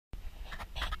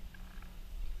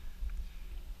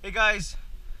Hey guys,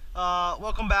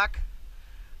 welcome back.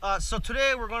 So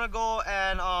today we're gonna go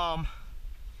and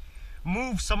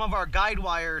move some of our guide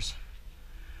wires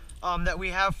that we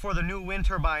have for the new wind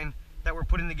turbine that we're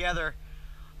putting together.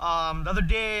 The other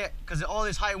day, because of all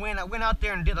this high wind, I went out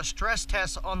there and did a stress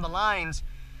test on the lines,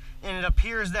 and it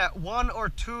appears that one or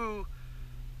two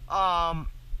of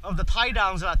the tie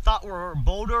downs that I thought were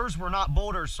boulders were not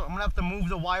boulders, so I'm gonna have to move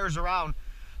the wires around.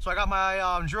 So I got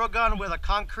my drill gun with a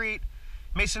concrete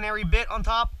masonry bit on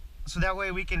top, so that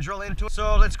way we can drill into it.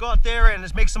 So let's go out there and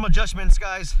let's make some adjustments,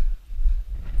 guys.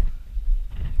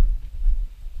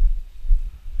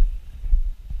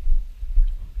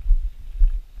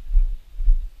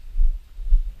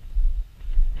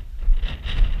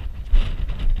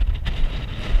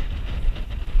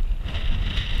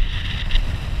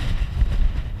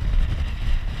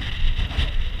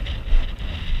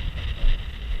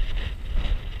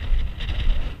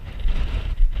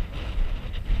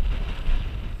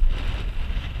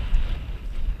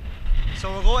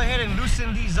 So we'll go ahead and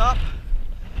loosen these up.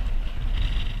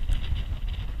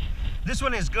 This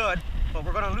one is good, but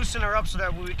we're gonna loosen her up so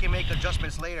that we can make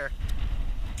adjustments later.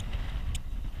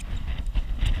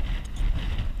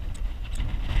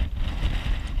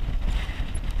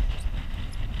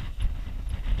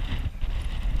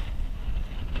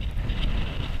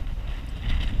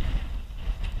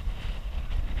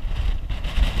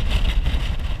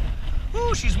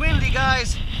 Ooh, she's windy,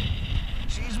 guys.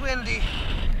 She's windy.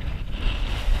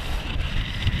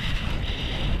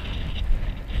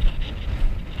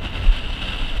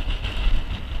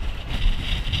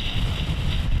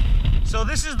 So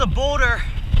this is the boulder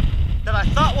that I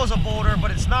thought was a boulder,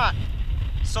 but it's not.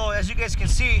 So as you guys can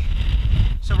see,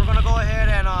 so we're gonna go ahead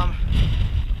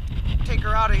and take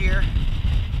her out of here.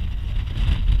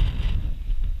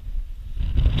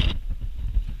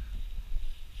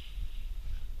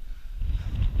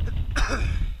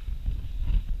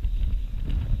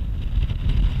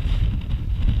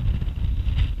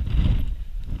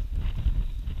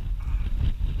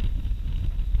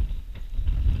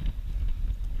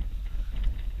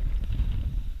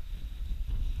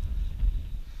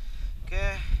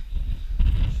 Okay,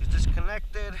 she's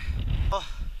disconnected. Oh,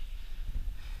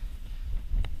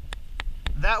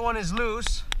 that one is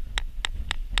loose.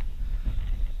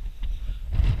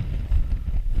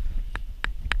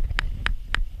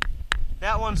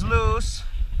 That one's loose.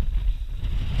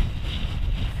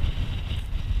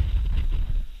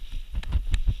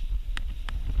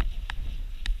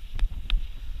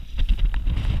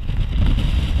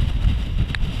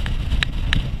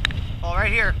 Oh, right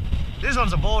here. This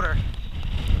one's a boulder.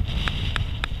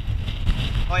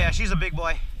 Oh yeah, she's a big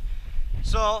boy.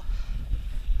 So,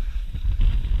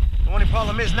 the only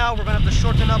problem is now we're gonna have to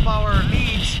shorten up our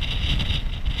leads.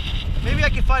 Maybe I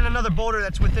can find another boulder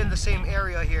that's within the same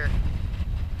area here.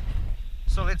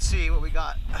 So let's see what we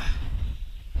got.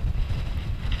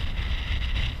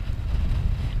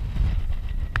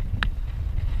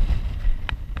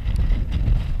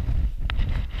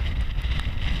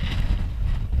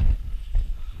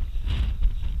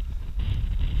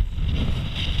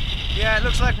 Yeah, it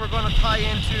looks like we're going to tie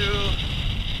into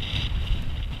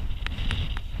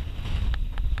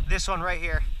this one right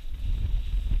here.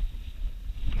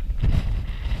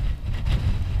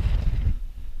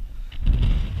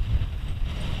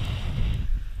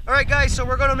 Alright guys, so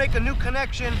we're going to make a new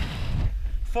connection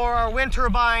for our wind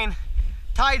turbine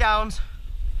tie downs,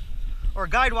 or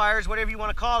guide wires, whatever you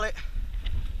want to call it.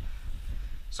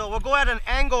 So we'll go at an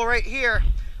angle right here.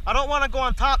 I don't want to go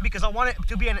on top because I want it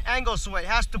to be an angle, so it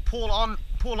has to pull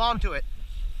onto it.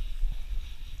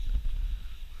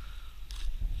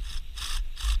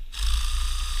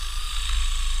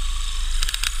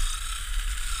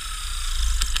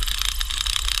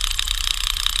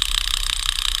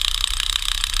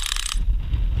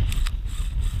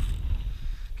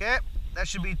 Okay, that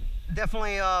should be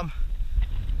definitely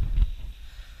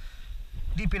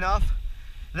deep enough.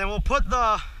 Then we'll put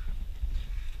the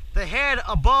head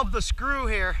above the screw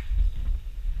here,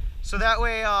 so that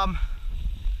way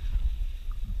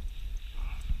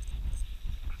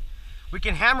we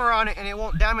can hammer on it and it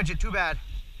won't damage it too bad.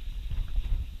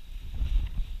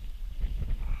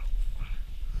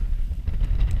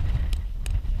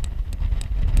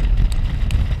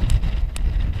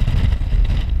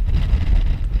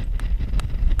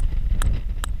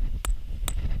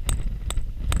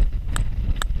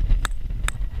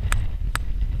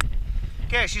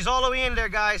 Okay, she's all the way in there,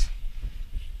 guys.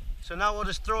 So now we'll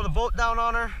just throw the bolt down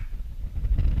on her.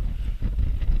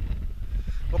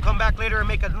 We'll come back later and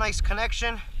make a nice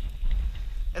connection.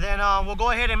 And then we'll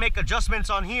go ahead and make adjustments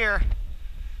on here,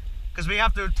 because we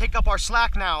have to take up our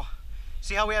slack now.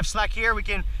 See how we have slack here? We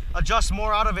can adjust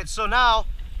more out of it. So now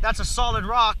that's a solid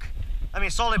rock. I mean,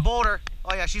 solid boulder.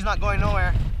 Oh yeah, she's not going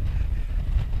nowhere.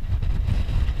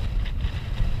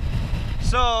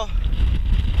 So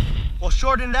we'll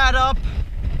shorten that up,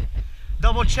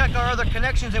 double check our other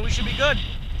connections, and we should be good.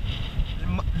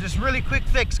 Just really quick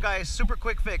fix, guys, super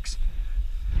quick fix.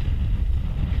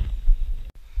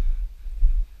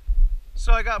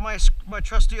 So I got my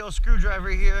trusty old screwdriver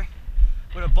here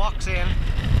with a box in,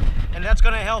 and that's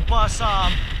gonna help us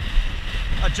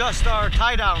adjust our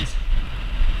tie downs.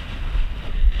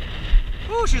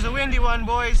 Ooh, she's a windy one,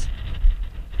 boys.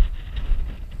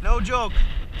 No joke.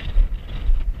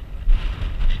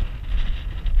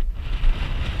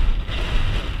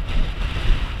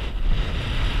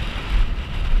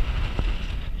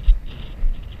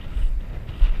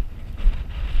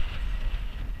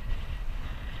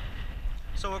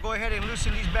 So we'll go ahead and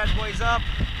loosen these bad boys up.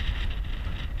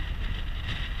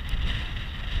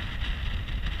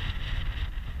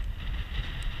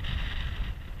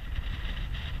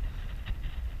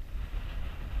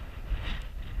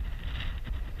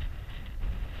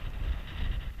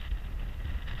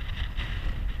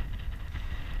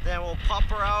 Then we'll pop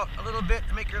her out a little bit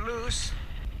to make her loose.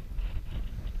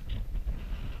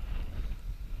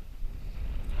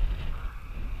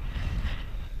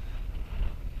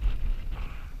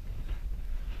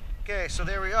 Okay, so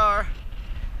there we are.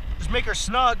 Just make her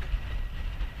snug,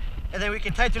 and then we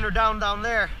can tighten her down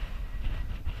there.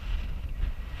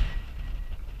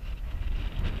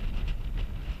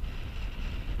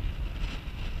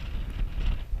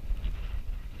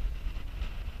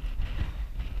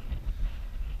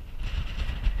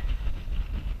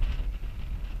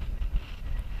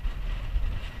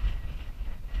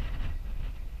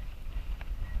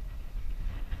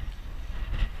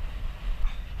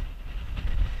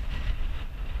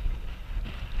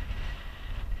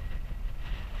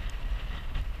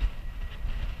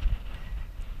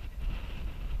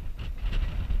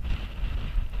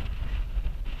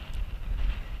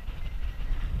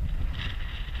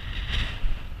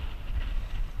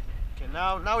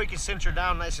 Now we can cinch her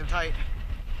down nice and tight.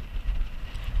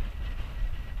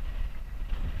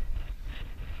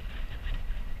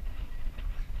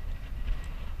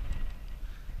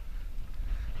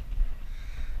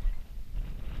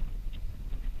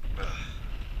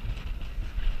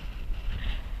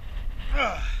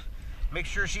 Make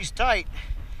sure she's tight.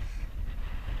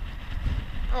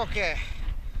 Okay.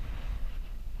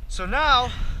 So now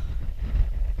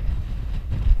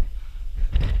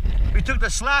we took the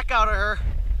slack out of her.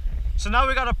 So now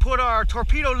we got to put our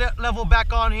torpedo level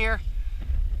back on here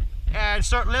and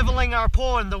start leveling our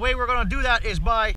pole. And the way we're going to do that is by